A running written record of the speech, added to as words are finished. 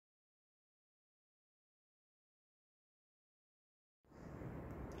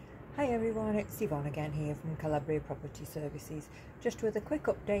Hi everyone, it's Yvonne again here from Calabria Property Services, just with a quick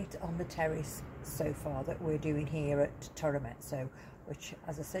update on the terrace so far that we're doing here at Torremezzo, which,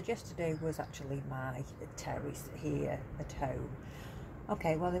 as I said yesterday, was actually my terrace here at home.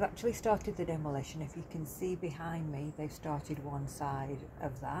 Okay, well, they've actually started the demolition. If you can see behind me, they've started one side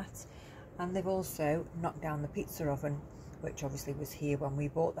of that, and they've also knocked down the pizza oven, which obviously was here when we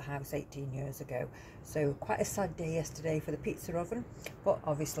bought the house 18 years ago. So quite a sad day yesterday for the pizza oven, but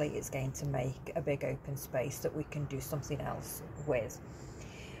obviously it's going to make a big open space that we can do something else with.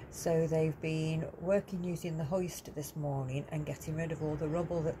 So they've been working using the hoist this morning and getting rid of all the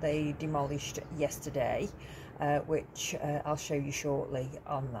rubble that they demolished yesterday, which I'll show you shortly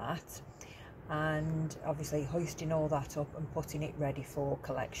on that. And obviously hoisting all that up and putting it ready for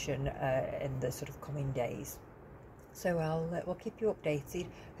collection in the sort of coming days. So we'll keep you updated.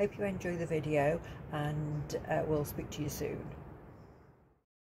 Hope you enjoy the video, and we'll speak to you soon.